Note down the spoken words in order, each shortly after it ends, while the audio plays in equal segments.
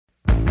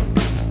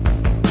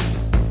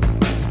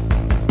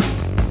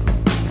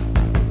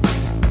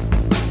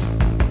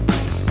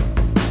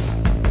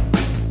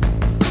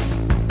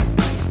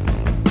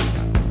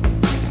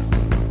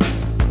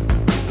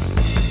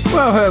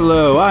Well,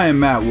 hello, I am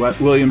Matt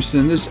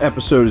Williamson. This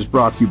episode is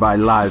brought to you by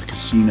Live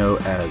Casino.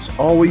 As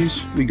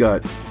always, we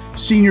got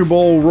Senior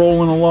Bowl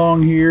rolling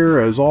along here,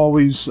 as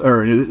always,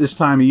 or this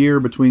time of year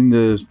between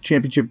the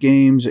championship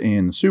games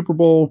and the Super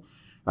Bowl.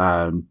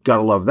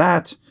 Gotta love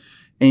that.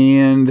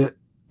 And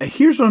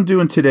here's what I'm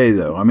doing today,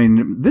 though. I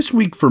mean, this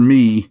week for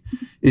me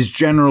is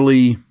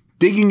generally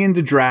digging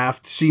into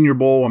draft, Senior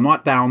Bowl. I'm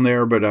not down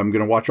there, but I'm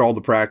going to watch all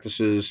the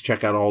practices,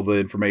 check out all the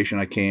information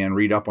I can,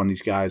 read up on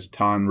these guys a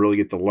ton, really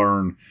get to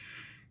learn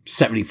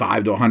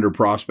 75 to 100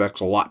 prospects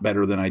a lot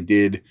better than I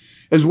did,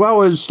 as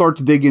well as start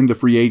to dig into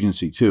free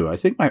agency too. I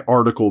think my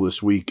article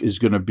this week is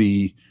going to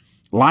be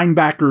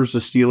linebackers the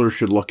Steelers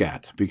should look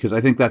at, because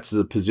I think that's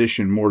the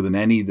position more than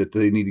any that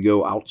they need to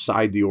go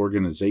outside the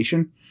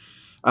organization.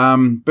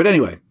 But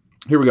anyway,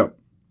 here we go.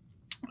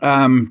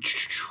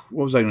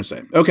 What was I going to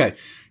say? Okay.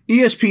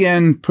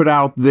 ESPN put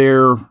out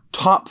their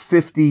top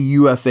 50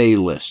 UFA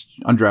list,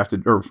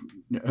 undrafted or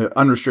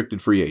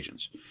unrestricted free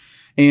agents.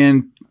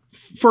 And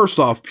first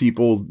off,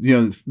 people,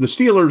 the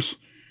Steelers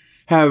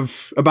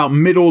have about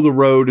middle of the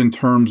road in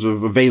terms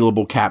of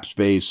available cap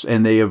space,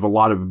 and they have a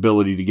lot of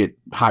ability to get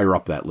higher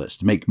up that list,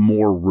 to make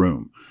more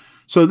room.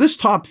 So this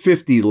top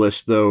 50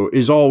 list, though,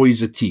 is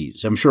always a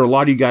tease. I'm sure a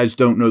lot of you guys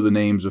don't know the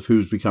names of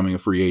who's becoming a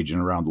free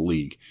agent around the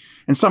league.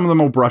 And some of them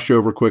will brush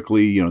over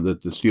quickly,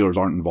 that the Steelers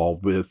aren't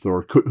involved with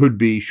or could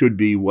be, should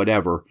be,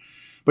 whatever.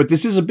 But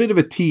this is a bit of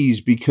a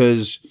tease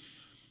because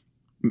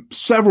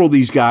several of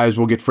these guys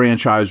will get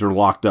franchised or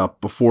locked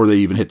up before they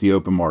even hit the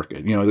open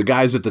market. The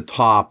guys at the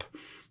top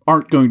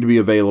aren't going to be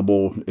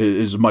available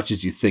as much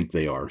as you think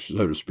they are,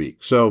 so to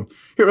speak. So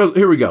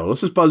here we go.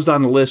 Let's just buzz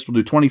down the list. We'll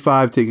do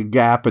 25, take a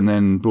gap, and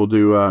then we'll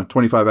do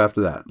 25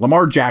 after that.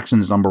 Lamar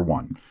Jackson's number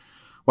one.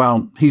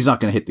 Well, he's not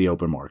going to hit the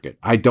open market.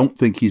 I don't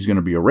think he's going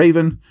to be a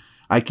Raven.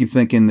 I keep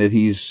thinking that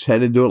he's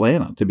headed to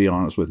Atlanta, to be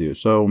honest with you.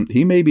 So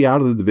he may be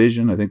out of the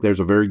division. I think there's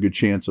a very good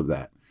chance of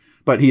that.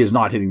 But he is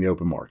not hitting the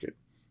open market.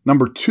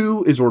 Number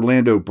two is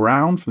Orlando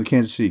Brown from the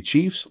Kansas City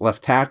Chiefs,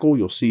 left tackle.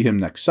 You'll see him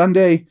next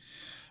Sunday.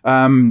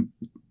 I'm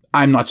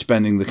not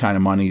spending the kind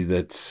of money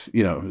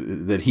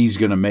that he's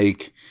going to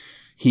make.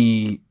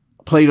 He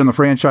played on the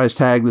franchise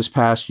tag this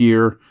past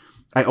year.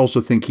 I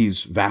also think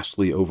he's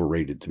vastly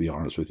overrated, to be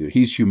honest with you.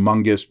 He's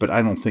humongous, but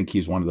I don't think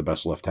he's one of the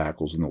best left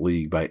tackles in the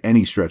league by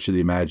any stretch of the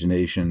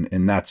imagination,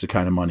 and that's the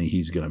kind of money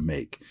he's going to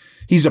make.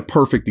 He's a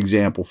perfect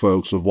example,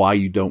 folks, of why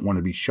you don't want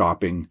to be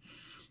shopping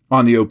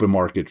on the open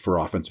market for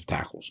offensive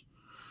tackles.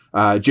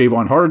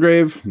 Javon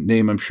Hargrave,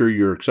 name I'm sure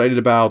you're excited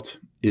about,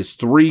 is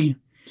 3.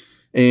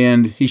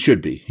 And he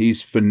should be.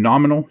 He's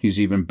phenomenal. He's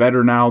even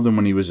better now than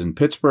when he was in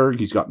Pittsburgh.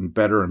 He's gotten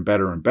better and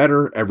better and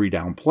better. Every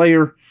down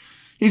player.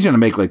 He's going to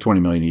make like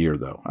 $20 million a year,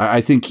 though.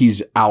 I think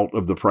he's out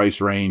of the price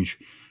range.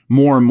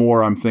 More and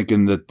more, I'm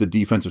thinking that the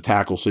defensive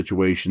tackle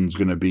situation is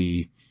going to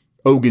be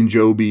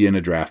Ogunjobi in a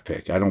draft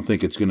pick. I don't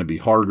think it's going to be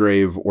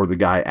Hargrave or the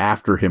guy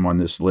after him on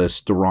this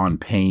list, Daron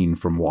Payne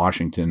from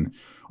Washington.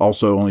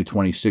 Also only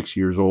 26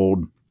 years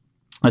old.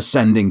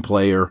 Ascending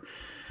player.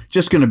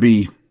 Just going to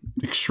be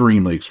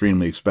extremely,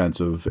 extremely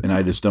expensive, and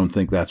I just don't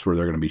think that's where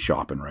they're going to be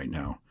shopping right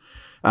now.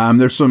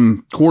 There's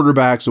some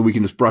quarterbacks that we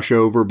can just brush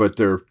over, but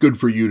they're good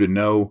for you to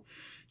know.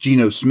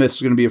 Geno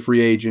Smith's going to be a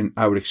free agent.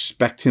 I would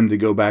expect him to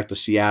go back to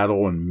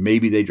Seattle, and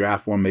maybe they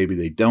draft one, maybe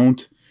they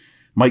don't.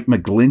 Mike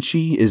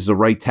McGlinchey is the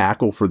right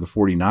tackle for the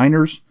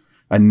 49ers.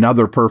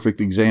 Another perfect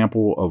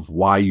example of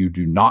why you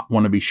do not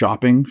want to be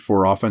shopping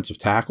for offensive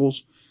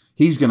tackles.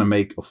 He's going to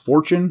make a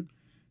fortune.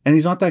 And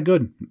he's not that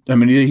good. I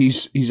mean,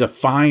 he's a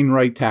fine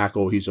right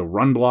tackle. He's a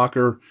run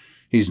blocker.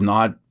 He's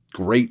not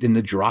great in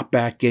the drop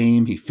back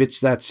game. He fits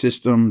that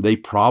system. They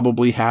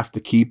probably have to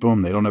keep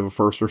him. They don't have a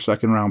first or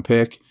second round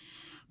pick.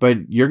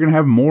 But you're going to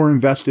have more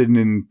invested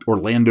in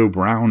Orlando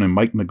Brown and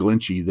Mike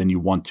McGlinchey than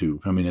you want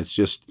to. I mean, it's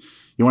just,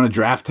 you want to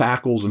draft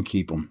tackles and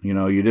keep them.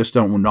 You just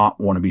don't not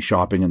want to be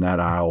shopping in that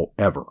aisle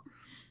ever.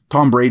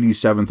 Tom Brady's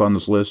 7th on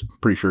this list.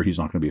 Pretty sure he's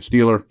not going to be a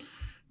Steeler.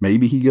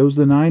 Maybe he goes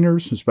to the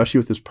Niners, especially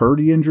with his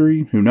Purdy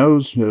injury. Who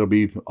knows? It'll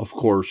be, of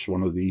course,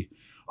 one of the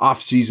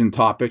off-season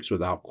topics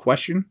without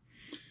question.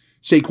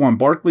 Saquon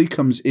Barkley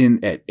comes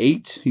in at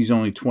 8. He's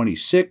only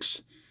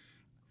 26.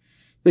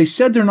 They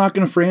said they're not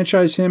going to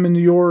franchise him in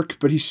New York,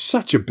 but he's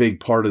such a big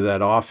part of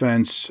that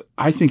offense.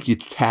 I think you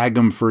tag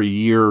him for a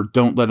year.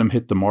 Don't let him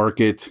hit the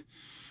market.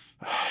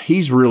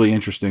 He's really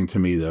interesting to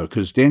me, though,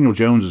 because Daniel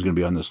Jones is going to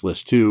be on this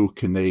list, too.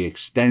 Can they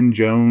extend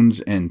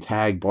Jones and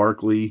tag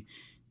Barkley?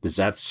 Is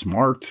that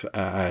smart?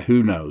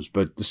 Who knows?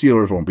 But the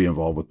Steelers won't be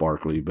involved with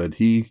Barkley, but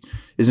he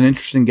is an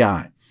interesting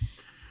guy.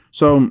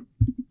 So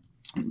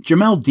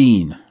Jamel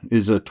Dean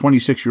is a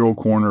 26-year-old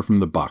corner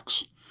from the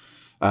Bucs.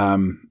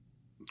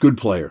 Good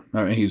player.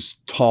 I mean, he's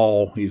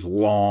tall, he's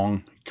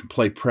long, he can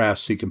play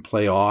press, he can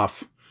play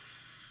off.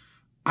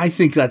 I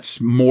think that's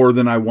more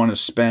than I want to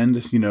spend.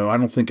 I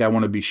don't think I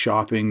want to be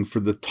shopping for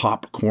the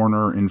top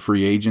corner in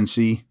free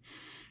agency.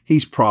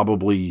 He's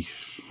probably,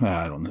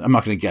 I don't know, I'm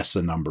not going to guess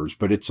the numbers,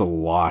 but it's a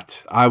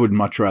lot. I would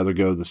much rather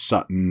go the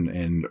Sutton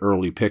and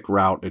early pick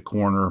route at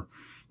corner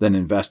than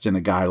invest in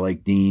a guy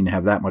like Dean,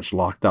 have that much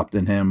locked up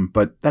in him.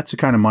 But that's the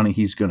kind of money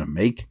he's going to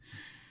make.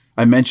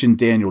 I mentioned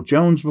Daniel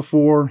Jones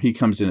before. He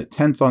comes in at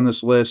 10th on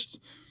this list.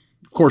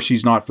 Of course,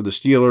 he's not for the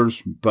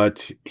Steelers,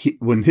 but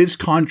when his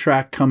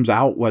contract comes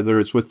out, whether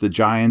it's with the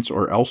Giants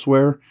or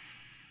elsewhere,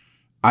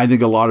 I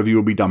think a lot of you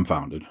will be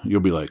dumbfounded.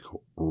 You'll be like,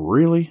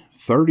 really?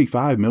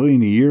 $35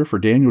 million a year for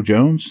Daniel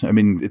Jones? I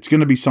mean, it's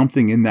going to be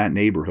something in that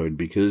neighborhood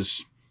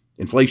because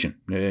inflation.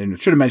 And I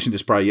should have mentioned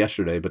this probably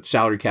yesterday, but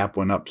salary cap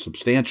went up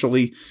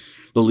substantially.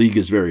 The league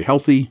is very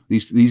healthy.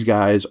 These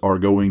guys are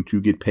going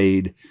to get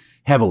paid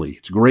heavily.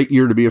 It's a great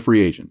year to be a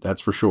free agent.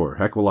 That's for sure.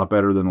 Heck of a lot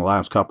better than the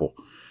last couple.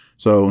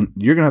 So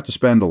you're going to have to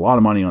spend a lot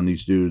of money on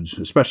these dudes,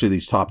 especially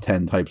these top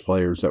 10 type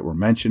players that we're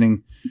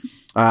mentioning.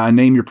 A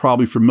name you're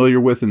probably familiar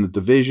with in the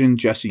division,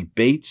 Jesse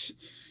Bates.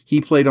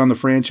 He played on the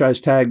franchise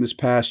tag this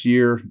past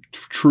year,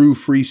 true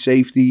free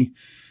safety.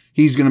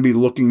 He's going to be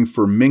looking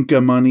for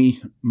Minka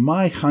money.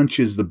 My hunch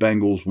is the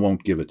Bengals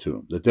won't give it to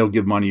him, that they'll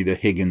give money to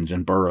Higgins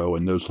and Burrow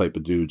and those type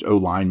of dudes,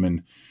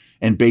 O-linemen,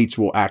 and Bates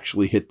will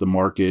actually hit the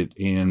market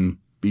and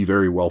be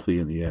very wealthy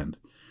in the end.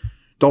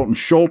 Dalton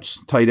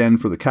Schultz, tight end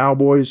for the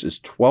Cowboys, is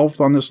 12th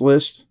on this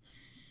list.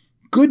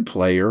 Good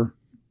player.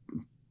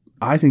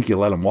 I think you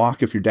let him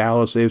walk if you're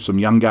Dallas. They have some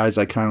young guys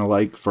I kind of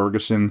like,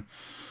 Ferguson.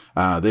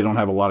 They don't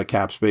have a lot of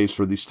cap space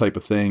for these type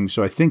of things.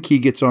 So I think he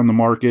gets on the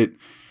market.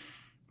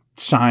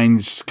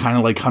 Signs kind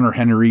of like Hunter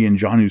Henry and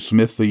Jonnu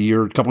Smith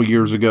a couple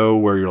years ago,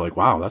 where you're like,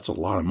 wow, that's a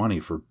lot of money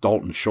for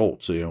Dalton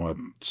Schultz, a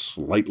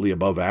slightly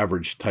above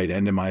average tight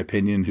end, in my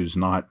opinion, who's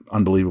not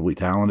unbelievably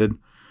talented.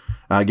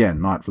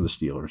 Again, not for the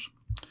Steelers.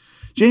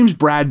 James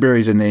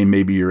Bradbury's a name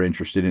maybe you're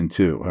interested in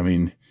too. I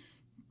mean,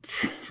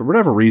 for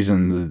whatever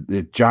reason,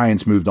 the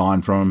Giants moved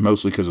on from him,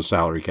 mostly because of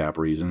salary cap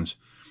reasons.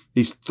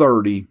 He's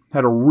 30,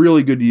 had a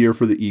really good year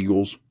for the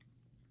Eagles.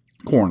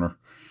 Corner.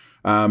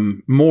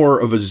 More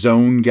of a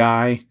zone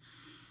guy.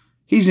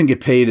 He's going to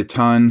get paid a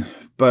ton,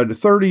 but a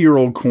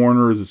 30-year-old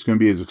corner that's going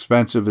to be as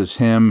expensive as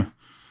him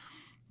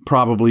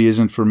probably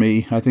isn't for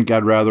me. I think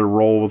I'd rather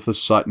roll with the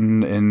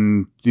Sutton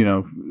and,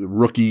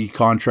 rookie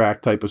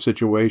contract type of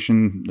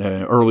situation,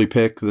 early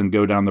pick, than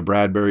go down the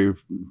Bradbury,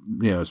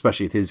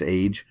 especially at his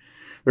age.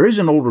 There is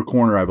an older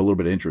corner I have a little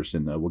bit of interest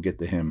in, though. We'll get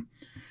to him.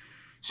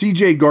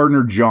 C.J.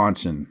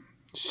 Gardner-Johnson,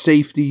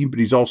 safety, but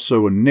he's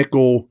also a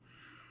nickel.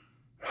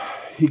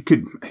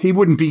 He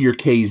wouldn't be your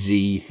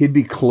KZ. He'd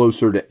be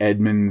closer to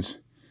Edmonds.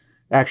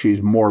 Actually,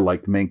 he's more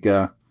like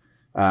Minka.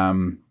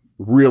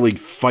 Really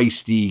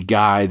feisty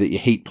guy that you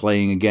hate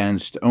playing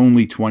against.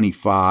 Only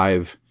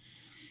 25.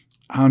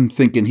 I'm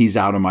thinking he's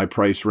out of my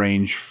price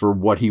range for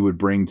what he would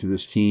bring to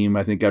this team.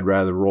 I think I'd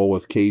rather roll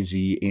with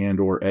KZ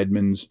and or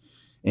Edmonds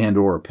and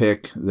or a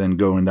pick than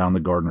going down the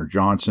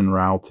Gardner-Johnson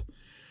route.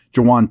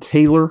 Jawan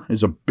Taylor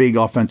is a big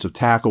offensive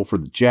tackle for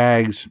the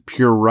Jags.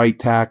 Pure right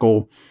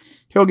tackle.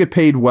 He'll get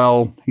paid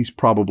well. He's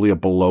probably a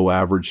below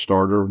average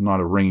starter, not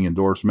a ringing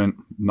endorsement.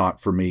 Not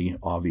for me,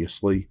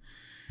 obviously.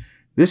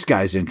 This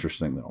guy's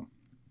interesting, though.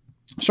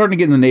 Starting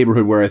to get in the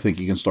neighborhood where I think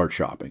you can start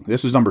shopping.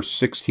 This is number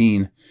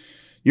 16.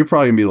 You're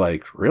probably going to be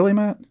like, really,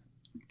 Matt?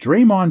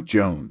 Draymond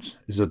Jones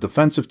is a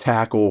defensive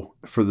tackle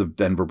for the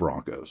Denver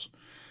Broncos.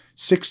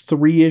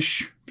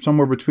 6'3-ish,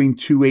 somewhere between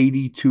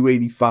 280,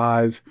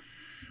 285.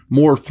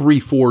 More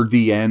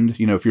 3-4 end,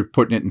 if you're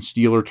putting it in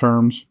Steeler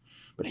terms.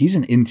 But he's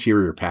an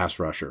interior pass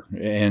rusher,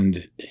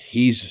 and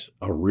he's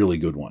a really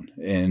good one.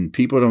 And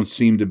people don't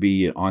seem to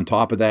be on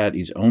top of that.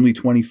 He's only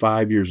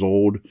 25 years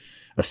old,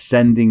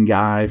 ascending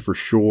guy for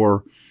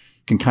sure,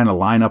 can kind of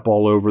line up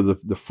all over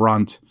the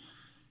front.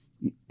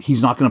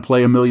 He's not going to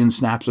play a million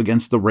snaps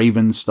against the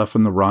Ravens, stuff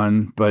in the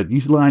run, but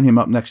you line him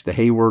up next to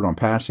Hayward on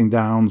passing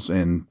downs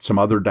and some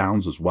other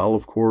downs as well,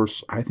 of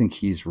course. I think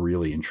he's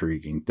really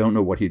intriguing. Don't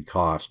know what he'd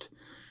cost.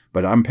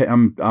 But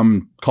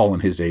I'm calling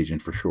his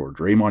agent for sure.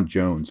 Draymond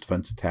Jones,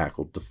 defensive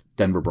tackle,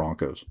 Denver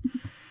Broncos.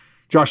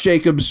 Josh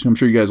Jacobs, I'm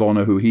sure you guys all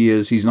know who he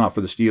is. He's not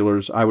for the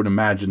Steelers. I would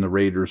imagine the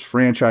Raiders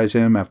franchise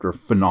him after a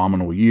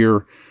phenomenal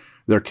year.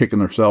 They're kicking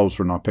themselves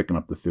for not picking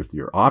up the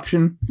fifth-year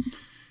option.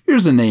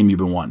 Here's a name you've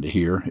been wanting to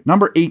hear.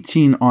 Number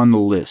 18 on the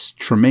list,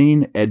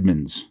 Tremaine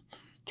Edmonds.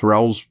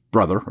 Terrell's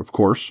brother, of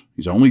course.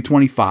 He's only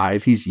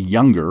 25. He's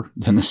younger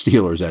than the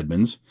Steelers'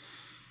 Edmonds.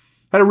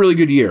 Had a really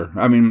good year.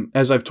 I mean,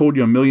 as I've told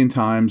you a million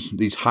times,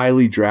 these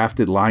highly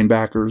drafted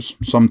linebackers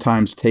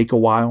sometimes take a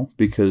while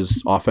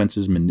because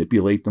offenses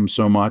manipulate them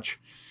so much.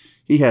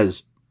 He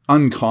has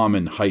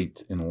uncommon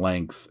height and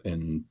length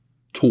and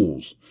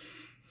tools.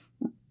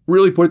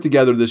 Really put it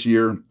together this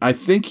year. I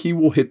think he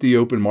will hit the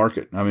open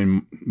market. I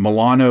mean,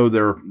 Milano,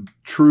 they're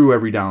true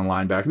every down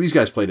linebacker. These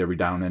guys played every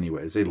down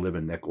anyways. They live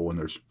in nickel, and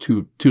there's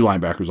two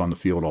linebackers on the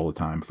field all the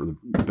time for the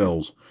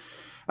Bills.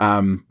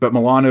 But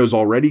Milano's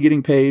already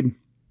getting paid.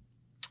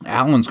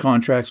 Allen's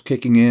contract's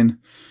kicking in.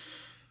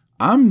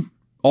 I'm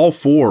all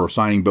for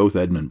signing both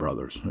Edmond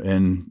brothers,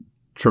 and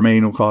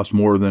Tremaine will cost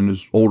more than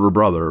his older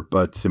brother,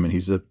 but I mean,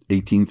 he's the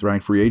 18th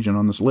ranked free agent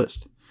on this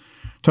list.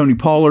 Tony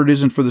Pollard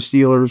isn't for the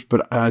Steelers,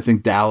 but I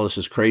think Dallas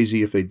is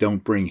crazy if they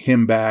don't bring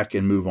him back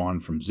and move on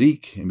from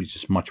Zeke. And he's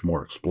just much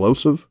more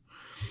explosive.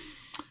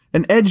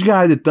 An edge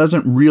guy that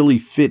doesn't really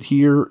fit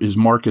here is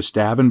Marcus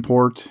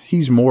Davenport.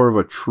 He's more of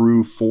a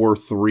true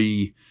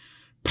 4-3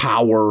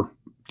 power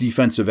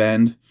defensive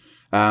end.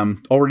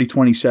 Already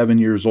 27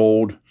 years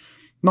old.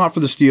 Not for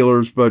the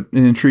Steelers, but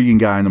an intriguing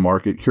guy in the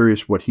market.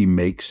 Curious what he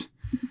makes.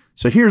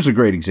 So here's a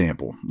great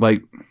example.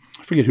 Like,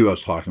 I forget who I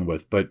was talking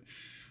with, but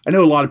I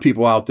know a lot of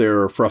people out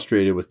there are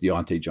frustrated with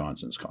Deontay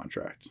Johnson's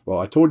contract. Well,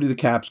 I told you the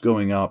cap's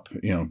going up.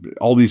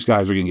 All these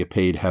guys are going to get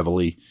paid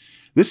heavily.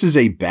 This is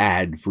a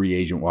bad free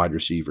agent wide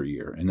receiver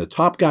year. And the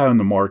top guy on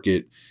the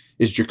market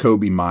is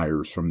Jacoby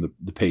Myers from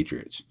the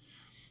Patriots.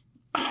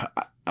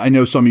 I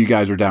know some of you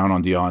guys are down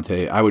on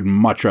Deontay. I would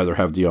much rather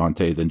have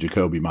Deontay than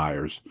Jacoby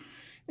Myers.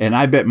 And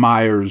I bet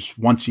Myers,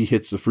 once he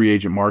hits the free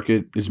agent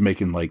market, is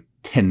making like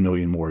 $10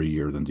 million more a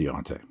year than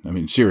Deontay. I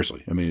mean,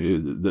 seriously. I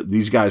mean,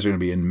 these guys are going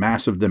to be in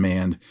massive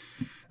demand.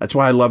 That's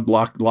why I loved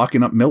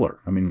locking up Miller.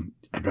 I mean,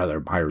 I'd rather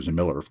have Myers than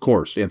Miller, of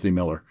course, Anthony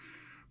Miller.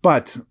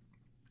 But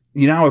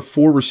you now have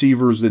 4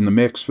 receivers in the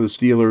mix for the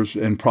Steelers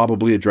and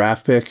probably a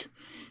draft pick.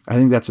 I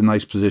think that's a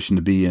nice position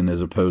to be in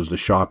as opposed to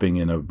shopping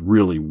in a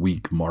really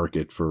weak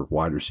market for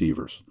wide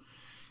receivers.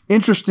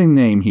 Interesting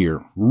name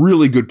here.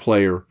 Really good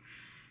player.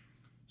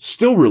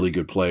 Still really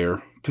good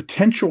player.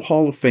 Potential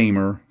Hall of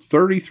Famer,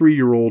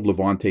 33-year-old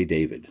Levante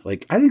David.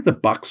 Like, I think the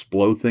Bucs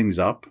blow things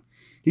up.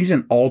 He's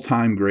an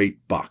all-time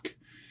great Buck.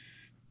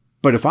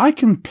 But if I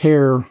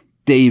compare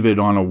David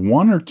on a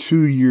 1 or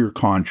 2 year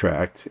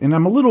contract, and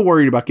I'm a little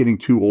worried about getting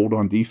too old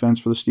on defense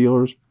for the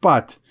Steelers,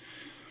 but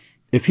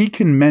if he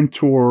can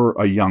mentor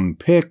a young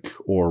pick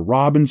or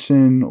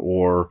Robinson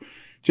or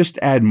just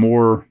add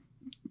more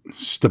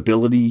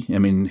stability, I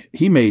mean,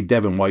 he made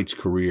Devin White's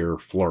career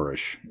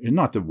flourish. And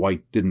not that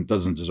White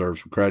doesn't deserve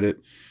some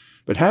credit,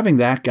 but having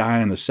that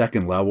guy on the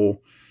second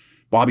level,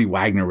 Bobby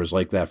Wagner was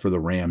like that for the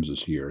Rams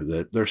this year,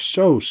 that they're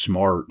so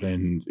smart,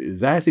 and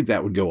I think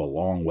that would go a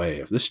long way.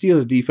 If the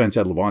Steelers defense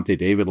had Levante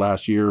David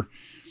last year,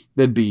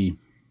 they'd be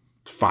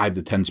 5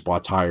 to 10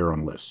 spots higher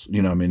on lists.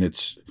 I mean,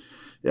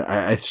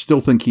 I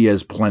still think he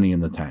has plenty in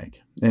the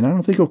tank, and I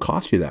don't think he'll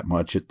cost you that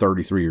much at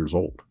 33 years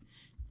old.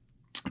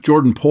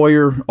 Jordan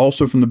Poyer,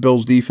 also from the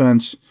Bills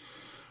defense,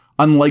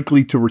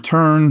 unlikely to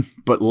return,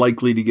 but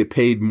likely to get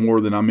paid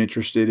more than I'm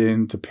interested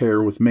in to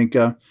pair with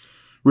Minka.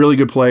 Really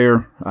good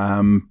player.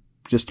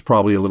 Just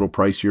probably a little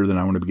pricier than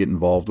I want to get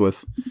involved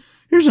with.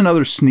 Here's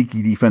another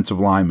sneaky defensive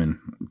lineman,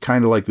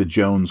 kind of like the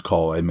Jones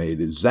call I made,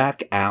 is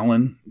Zach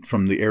Allen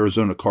from the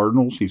Arizona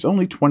Cardinals. He's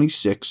only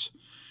 26,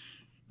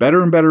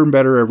 better and better and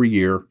better every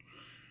year.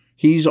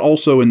 He's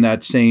also in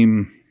that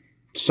same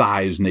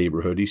size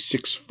neighborhood. He's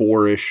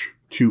 6'4"-ish,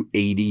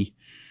 280,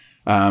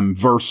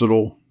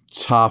 versatile,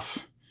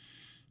 tough.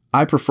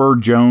 I prefer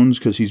Jones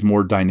because he's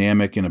more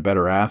dynamic and a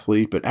better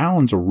athlete, but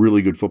Allen's a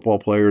really good football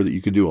player that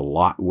you could do a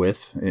lot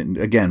with. And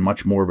again,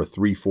 much more of a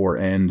 3-4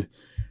 end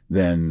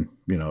than,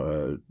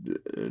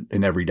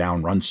 an every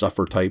down run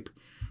stuffer type,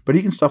 but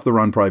he can stuff the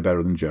run probably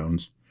better than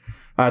Jones.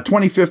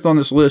 25th on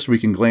this list, we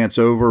can glance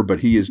over, but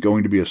he is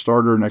going to be a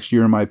starter next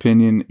year, in my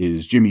opinion,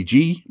 is Jimmy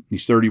G.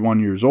 He's 31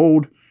 years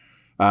old.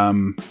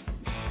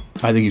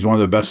 I think he's one of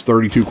the best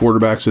 32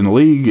 quarterbacks in the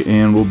league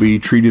and will be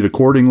treated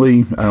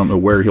accordingly. I don't know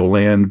where he'll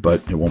land,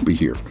 but it won't be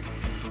here.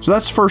 So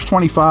that's the first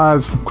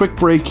 25. Quick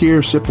break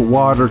here, sip of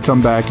water,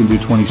 come back and do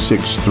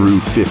 26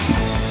 through 50.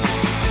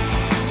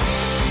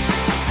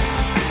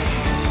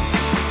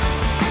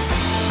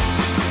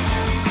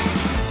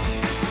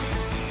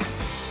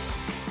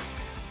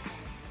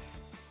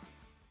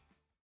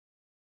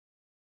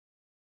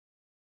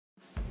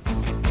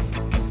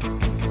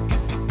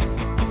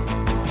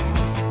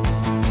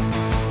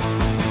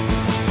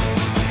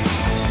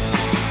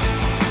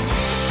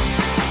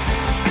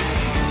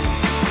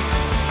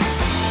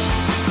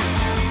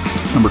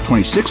 Number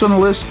 26 on the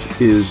list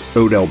is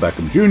Odell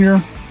Beckham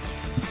Jr.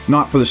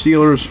 Not for the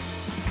Steelers.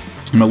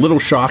 I'm a little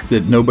shocked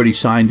that nobody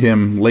signed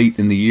him late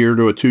in the year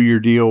to a 2-year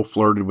deal,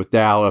 flirted with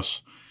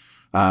Dallas.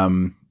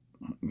 Dude,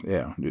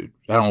 I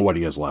don't know what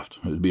he has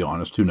left, to be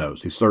honest. Who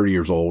knows? He's 30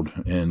 years old,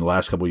 and the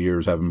last couple of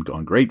years haven't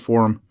gone great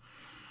for him.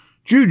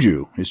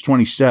 Juju is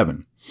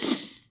 27.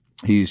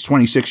 He's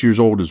 26 years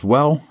old as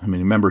well. I mean,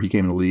 remember, he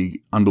came in the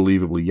league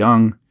unbelievably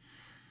young.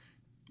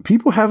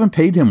 People haven't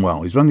paid him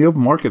well. He's been on the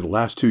open market the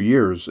last 2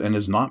 years and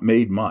has not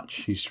made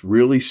much. He's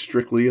really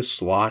strictly a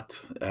slot.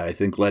 I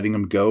think letting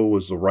him go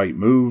was the right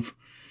move.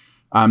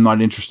 I'm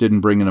not interested in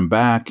bringing him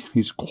back.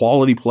 He's a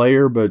quality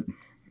player, but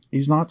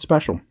he's not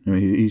special. I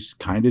mean, he's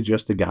kind of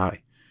just a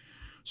guy.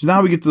 So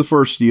now we get to the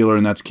first Steeler,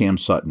 and that's Cam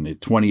Sutton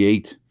at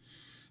 28.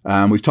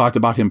 We've talked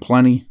about him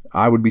plenty.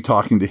 I would be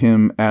talking to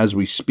him as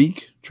we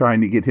speak,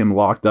 trying to get him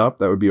locked up.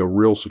 That would be a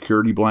real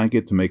security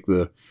blanket to make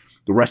the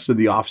rest of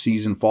the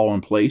offseason fall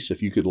in place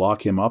if you could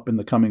lock him up in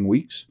the coming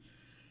weeks.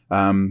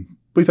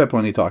 We've had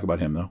plenty to talk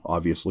about him, though,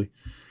 obviously.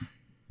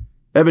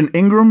 Evan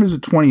Ingram is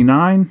at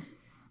 29.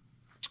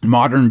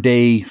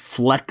 Modern-day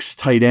flex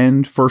tight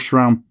end,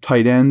 first-round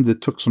tight end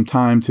that took some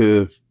time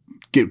to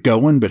get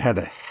going, but had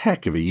a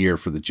heck of a year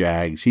for the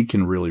Jags. He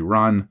can really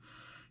run.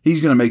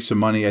 He's going to make some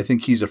money. I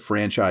think he's a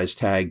franchise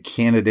tag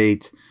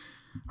candidate.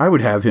 I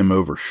would have him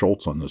over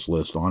Schultz on this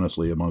list,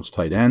 honestly, amongst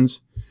tight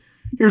ends.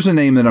 Here's a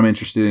name that I'm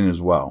interested in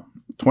as well.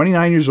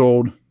 29 years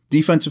old,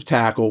 defensive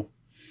tackle,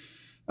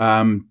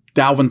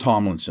 Dalvin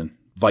Tomlinson,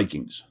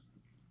 Vikings.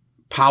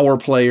 Power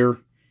player,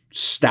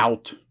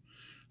 stout,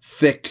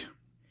 thick,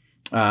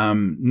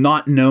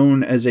 not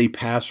known as a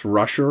pass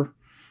rusher,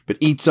 but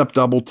eats up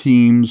double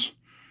teams,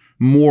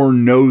 more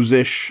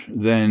nose-ish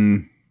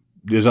than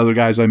those other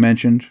guys I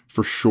mentioned,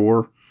 for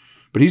sure.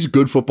 But he's a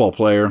good football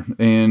player,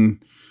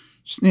 and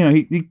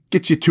he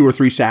gets you 2 or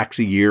 3 sacks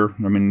a year.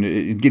 I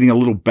mean, getting a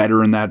little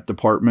better in that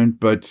department,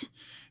 but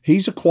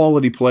he's a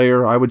quality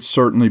player. I would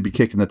certainly be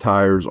kicking the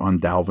tires on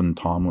Dalvin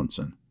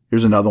Tomlinson.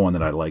 Here's another one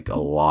that I like a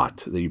lot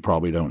that you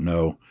probably don't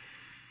know,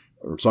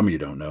 or some of you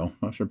don't know.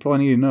 I'm sure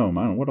plenty of you know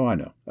him. What do I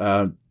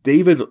know?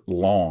 David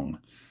Long.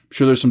 I'm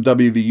sure there's some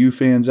WVU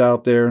fans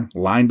out there.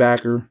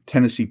 Linebacker,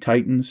 Tennessee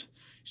Titans.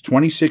 He's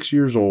 26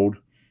 years old.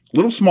 A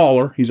little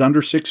smaller. He's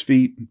under 6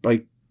 feet,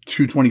 like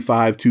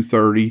 225,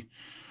 230.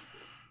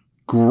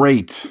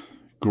 Great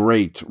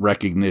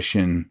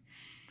recognition,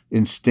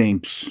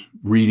 instincts,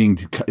 reading,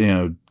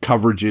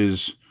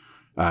 coverages,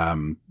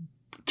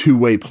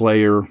 two-way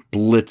player,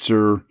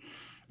 blitzer,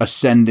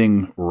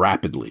 ascending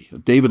rapidly.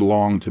 David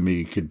Long, to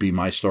me, could be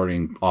my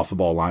starting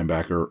off-the-ball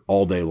linebacker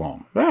all day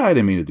long. I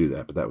didn't mean to do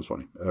that, but that was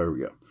funny. There we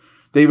go.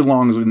 David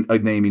Long is a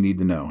name you need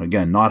to know.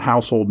 Again, not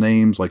household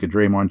names like a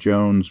Draymond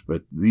Jones,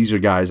 but these are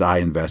guys I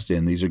invest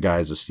in. These are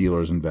guys the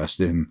Steelers invest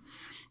in.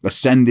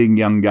 Ascending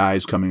young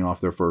guys coming off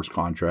their first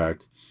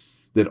contract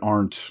that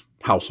aren't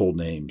household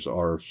names,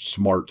 are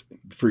smart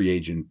free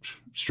agent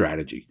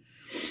strategy.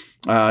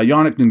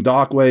 Yannick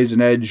Ngakoue is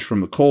an edge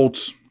from the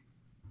Colts.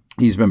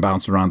 He's been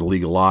bouncing around the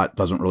league a lot,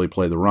 doesn't really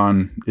play the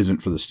run,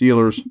 isn't for the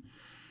Steelers.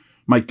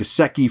 Mike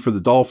Gesicki for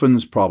the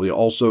Dolphins probably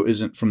also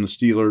isn't from the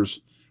Steelers.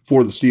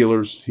 For the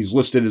Steelers, he's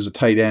listed as a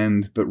tight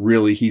end, but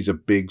really he's a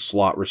big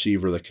slot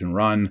receiver that can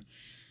run.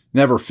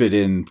 Never fit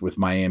in with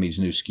Miami's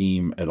new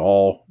scheme at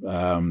all.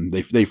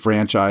 They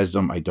franchised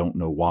him. I don't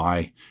know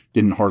why.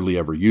 Didn't hardly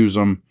ever use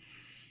him.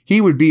 He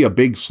would be a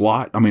big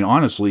slot. I mean,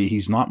 honestly,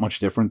 he's not much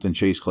different than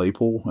Chase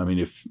Claypool. I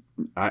mean,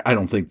 I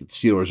don't think the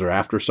Steelers are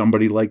after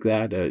somebody like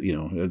that. They're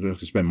going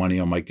to spend money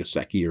on Mike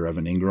Gesicki or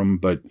Evan Ingram,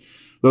 but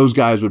those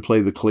guys would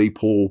play the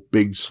Claypool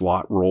big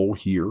slot role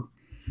here.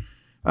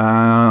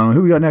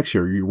 Who we got next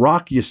here?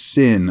 Rock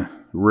Ya-Sin,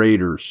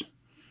 Raiders.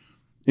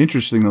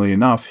 Interestingly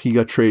enough, he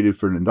got traded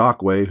for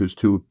Ngakoue, who's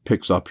 2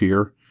 picks up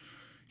here.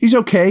 He's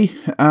okay.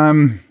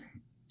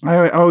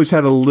 I always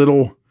had a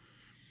little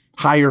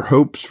higher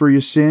hopes for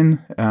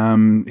Ya-Sin.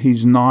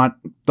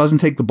 Doesn't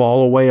take the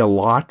ball away a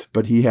lot,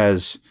 but he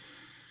has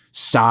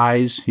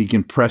size. He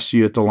can press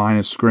you at the line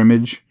of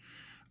scrimmage.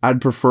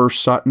 I'd prefer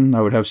Sutton.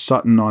 I would have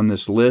Sutton on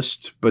this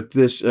list, but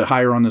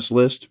higher on this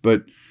list.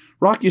 But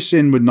Rock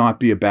Ya-Sin would not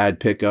be a bad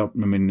pickup.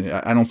 I mean,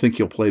 I don't think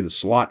he'll play the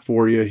slot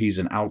for you. He's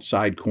an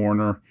outside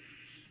corner.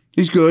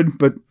 He's good,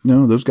 but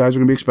those guys are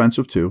going to be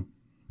expensive too.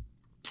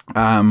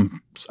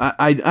 I'm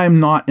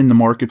not in the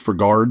market for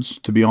guards,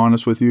 to be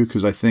honest with you,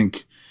 because I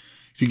think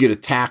if you get a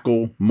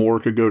tackle, Moore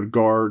could go to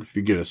guard. If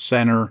you get a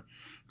center,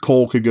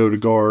 Cole could go to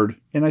guard.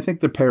 And I think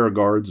the pair of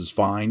guards is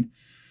fine.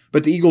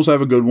 But the Eagles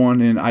have a good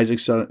one in Isaac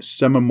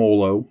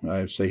Semimolo.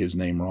 I say his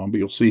name wrong, but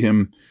you'll see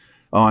him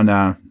on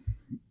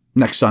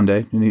next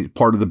Sunday. And he's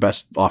part of the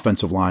best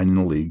offensive line in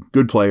the league.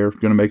 Good player,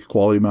 going to make a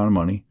quality amount of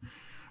money.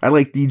 I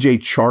like DJ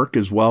Chark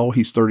as well.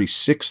 He's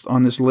 36th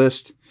on this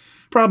list.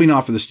 Probably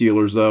not for the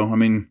Steelers, though. I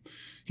mean,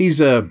 he's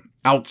a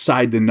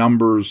outside the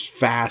numbers,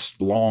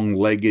 fast,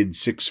 long-legged,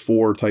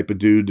 6'4" type of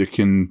dude that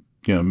can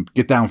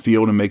get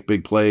downfield and make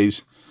big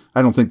plays.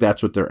 I don't think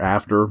that's what they're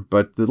after,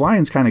 but the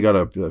Lions kind of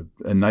got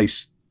a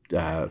nice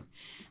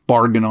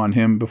bargain on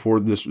him before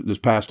this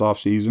past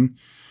offseason.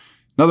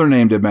 Another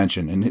name to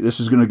mention, and this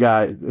is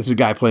a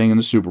guy playing in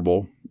the Super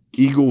Bowl.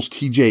 Eagles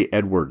TJ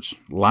Edwards,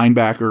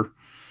 linebacker.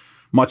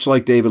 Much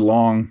like David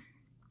Long,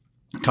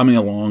 coming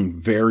along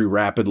very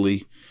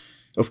rapidly.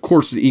 Of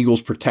course, the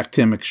Eagles protect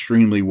him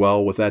extremely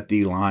well with that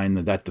D-line,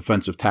 that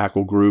defensive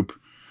tackle group.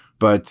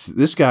 But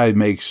this guy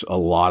makes a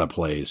lot of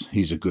plays.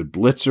 He's a good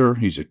blitzer.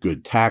 He's a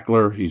good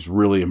tackler. He's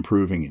really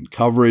improving in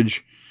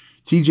coverage.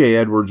 TJ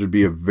Edwards would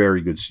be a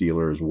very good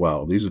Steeler as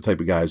well. These are the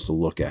type of guys to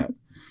look at.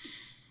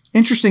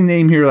 Interesting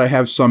name here that I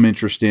have some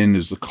interest in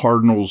is the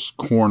Cardinals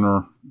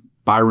corner,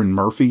 Byron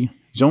Murphy.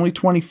 He's only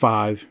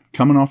 25,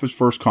 coming off his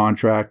first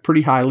contract,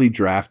 pretty highly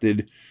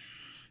drafted.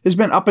 Has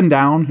been up and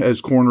down,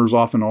 as corners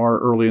often are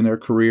early in their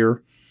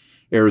career.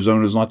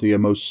 Arizona is not the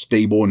most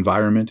stable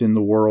environment in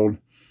the world.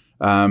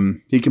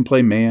 He can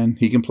play man.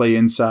 He can play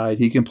inside.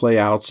 He can play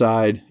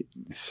outside.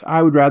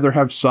 I would rather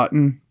have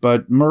Sutton,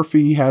 but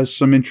Murphy has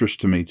some interest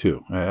to me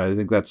too. I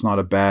think that's not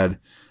a bad, I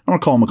don't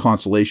want to call him a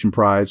consolation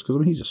prize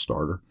because he's a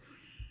starter.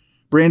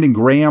 Brandon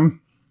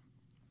Graham.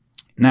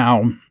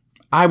 Now,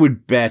 I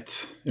would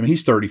bet,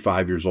 he's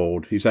 35 years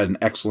old. He's had an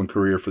excellent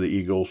career for the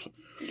Eagles.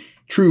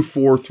 True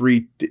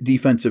 4-3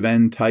 defensive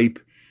end type.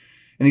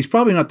 And he's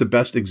probably not the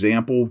best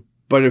example,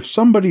 but if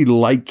somebody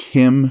like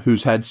him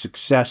who's had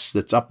success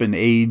that's up in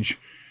age,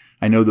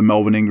 I know the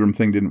Melvin Ingram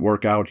thing didn't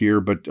work out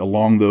here, but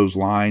along those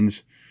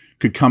lines,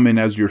 could come in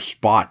as your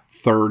spot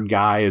third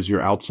guy, as your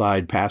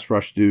outside pass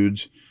rush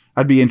dudes.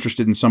 I'd be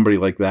interested in somebody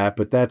like that,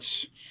 but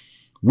that's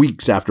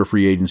weeks after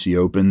free agency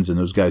opens, and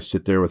those guys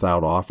sit there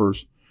without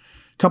offers.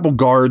 Couple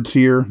guards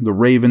here. The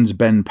Ravens'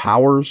 Ben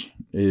Powers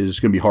is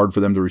going to be hard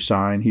for them to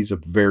resign. He's a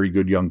very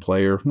good young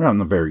player. Well,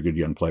 not a very good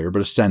young player,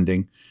 but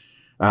ascending.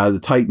 The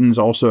Titans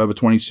also have a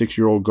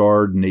 26-year-old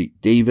guard,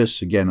 Nate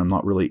Davis. Again, I'm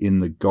not really in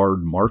the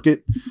guard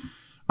market.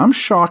 I'm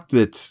shocked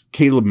that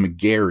Caleb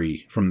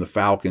McGarry from the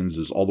Falcons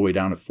is all the way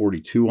down at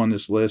 42 on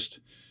this list.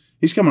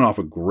 He's coming off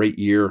a great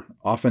year.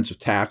 Offensive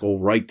tackle,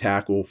 right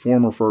tackle,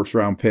 former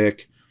first-round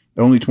pick,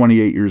 only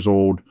 28 years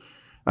old.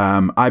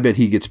 I bet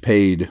he gets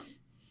paid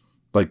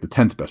like the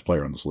 10th best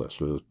player on this list,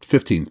 or the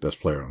 15th best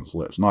player on this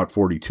list, not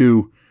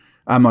 42.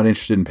 I'm not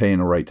interested in paying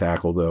a right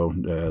tackle, though.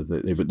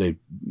 The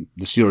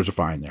Steelers are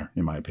fine there,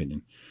 in my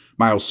opinion.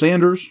 Miles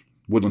Sanders,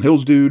 Woodland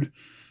Hills dude,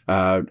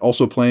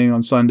 also playing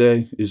on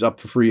Sunday, is up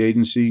for free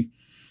agency.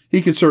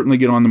 He could certainly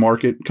get on the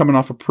market. Coming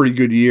off a pretty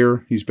good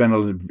year. He's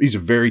a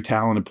very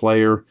talented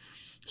player.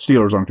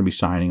 Steelers aren't going to be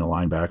signing a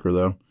linebacker,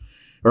 though,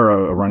 or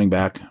a running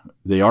back.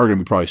 They are going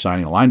to be probably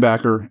signing a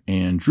linebacker.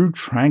 And Drew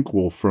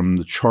Tranquill from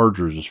the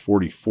Chargers is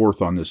 44th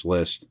on this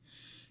list.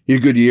 He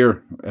had a good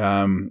year.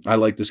 I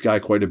like this guy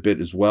quite a bit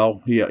as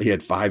well. He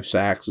had 5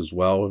 sacks as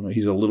well.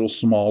 He's a little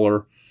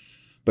smaller,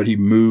 but he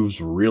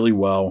moves really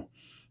well.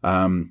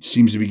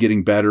 Seems to be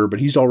getting better, but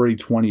he's already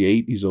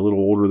 28. He's a little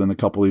older than a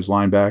couple of these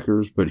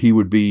linebackers, but he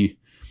would be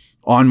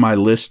on my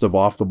list of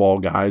off-the-ball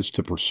guys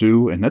to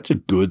pursue, and that's a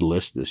good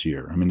list this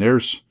year. I mean,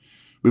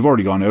 we've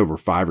already gone over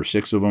 5 or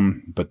 6 of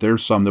them, but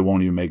there's some that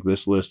won't even make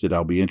this list that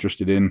I'll be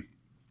interested in.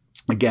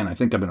 Again, I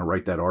think I'm going to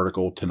write that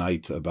article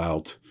tonight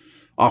about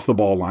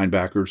off-the-ball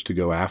linebackers to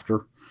go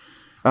after.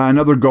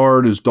 Another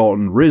guard is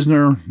Dalton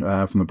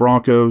Risner from the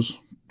Broncos.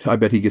 I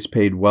bet he gets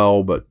paid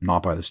well, but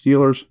not by the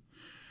Steelers.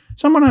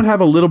 Someone I'd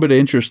have a little bit of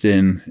interest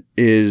in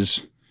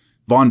is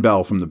Von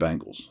Bell from the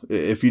Bengals.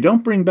 If you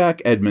don't bring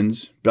back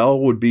Edmonds,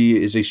 Bell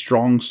is a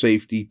strong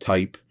safety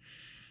type.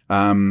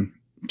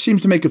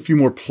 Seems to make a few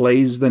more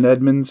plays than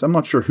Edmonds. I'm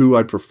not sure who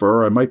I'd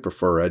prefer. I might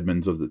prefer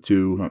Edmonds of the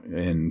two,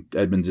 and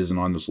Edmonds isn't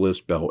on this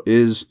list. Bell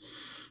is.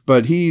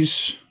 But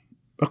he's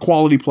a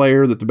quality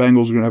player that the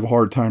Bengals are going to have a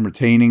hard time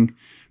retaining.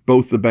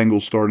 Both the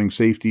Bengals starting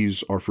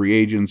safeties are free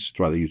agents. That's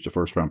why they used a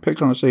first-round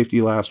pick on a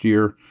safety last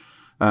year.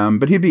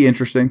 But he'd be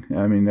interesting.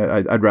 I mean,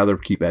 I'd rather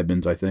keep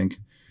Edmonds, I think.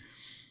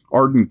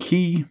 Arden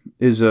Key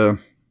is a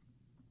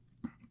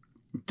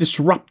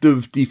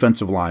disruptive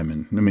defensive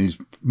lineman. I mean, he's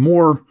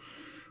more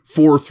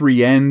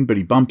 4-3-N, but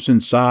he bumps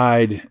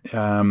inside.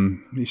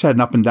 He's had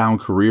an up-and-down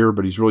career,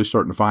 but he's really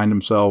starting to find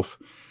himself.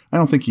 I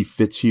don't think he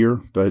fits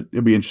here, but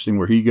it'll be interesting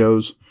where he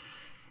goes.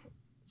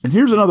 And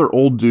here's another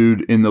old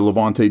dude in the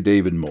Levante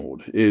David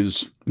mold.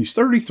 He's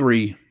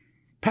 33,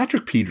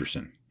 Patrick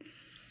Peterson.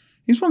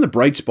 He's one of the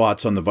bright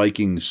spots on the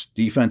Vikings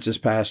defense this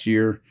past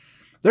year.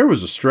 There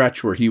was a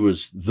stretch where he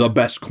was the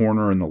best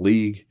corner in the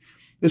league.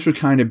 This would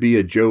kind of be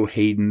a Joe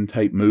Hayden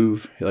type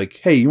move. Like,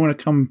 hey, you want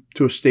to come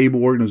to a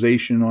stable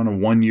organization on a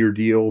 1-year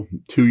deal,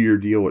 2-year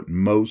deal at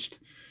most.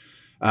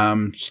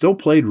 Still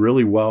played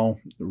really well.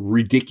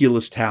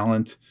 Ridiculous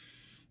talent.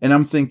 And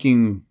I'm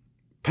thinking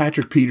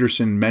Patrick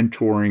Peterson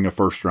mentoring a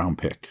first-round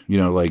pick.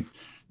 Like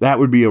that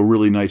would be a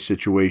really nice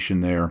situation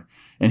there.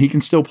 And he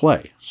can still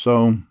play.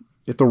 So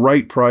at the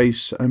right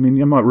price, I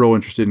mean, I'm not real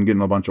interested in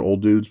getting a bunch of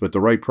old dudes, but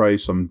the right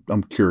price,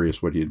 I'm curious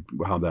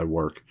how that'd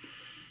work.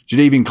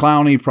 Jadeveon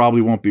Clowney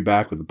probably won't be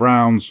back with the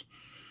Browns.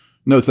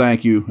 No,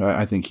 thank you.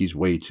 I think he's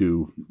way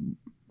too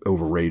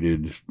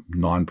overrated,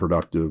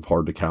 non-productive,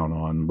 hard to count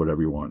on,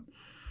 whatever you want.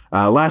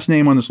 Last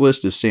name on this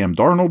list is Sam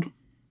Darnold.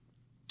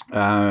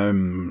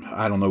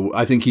 I don't know.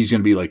 I think he's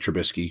going to be like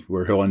Trubisky,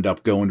 where he'll end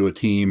up going to a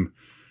team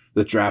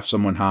that drafts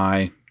someone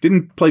high.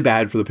 Didn't play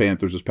bad for the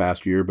Panthers this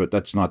past year, but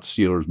that's not the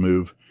Steelers'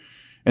 move.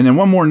 And then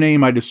one more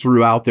name I just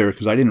threw out there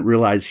because I didn't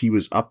realize he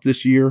was up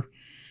this year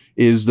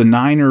is the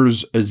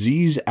Niners'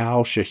 Azeez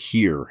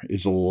Al-Shaair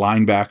is a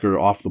linebacker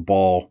off the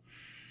ball.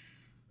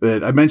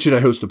 That I mentioned I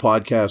host a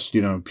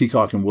podcast,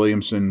 Peacock and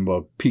Williamson.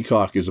 Well,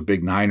 Peacock is a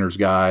big Niners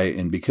guy,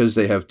 and because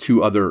they have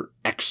 2 other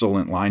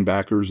excellent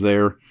linebackers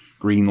there,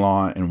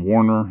 Greenlaw and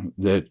Warner,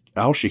 that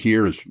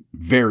Al-Shaair is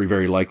very,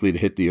 very likely to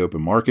hit the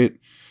open market.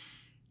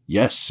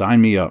 Yes,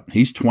 sign me up.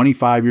 He's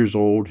 25 years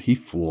old. He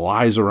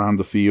flies around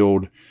the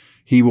field.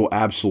 He will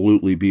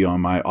absolutely be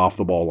on my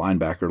off-the-ball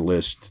linebacker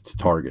list to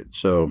target.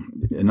 So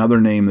another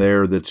name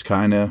there that's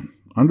kind of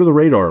under the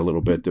radar a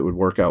little bit that would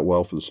work out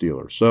well for the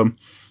Steelers. So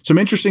some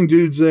interesting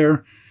dudes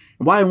there.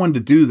 And why I wanted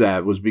to do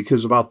that was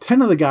because about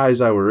 10 of the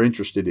guys I were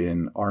interested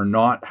in are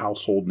not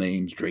household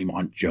names,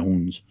 Draymond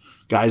Jones,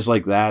 guys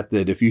like that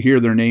if you hear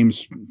their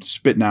names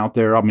spitting out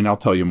there, I mean, I'll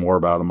tell you more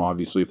about them,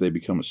 obviously, if they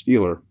become a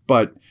Steeler.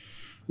 But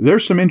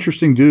there's some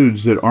interesting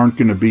dudes that aren't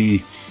going to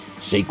be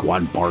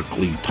Saquon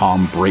Barkley,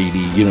 Tom Brady,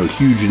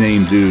 huge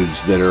name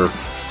dudes that are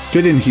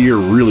fit in here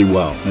really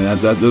well. And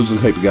those are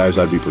the type of guys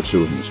I'd be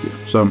pursuing this year.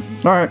 So,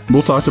 all right,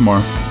 we'll talk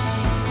tomorrow.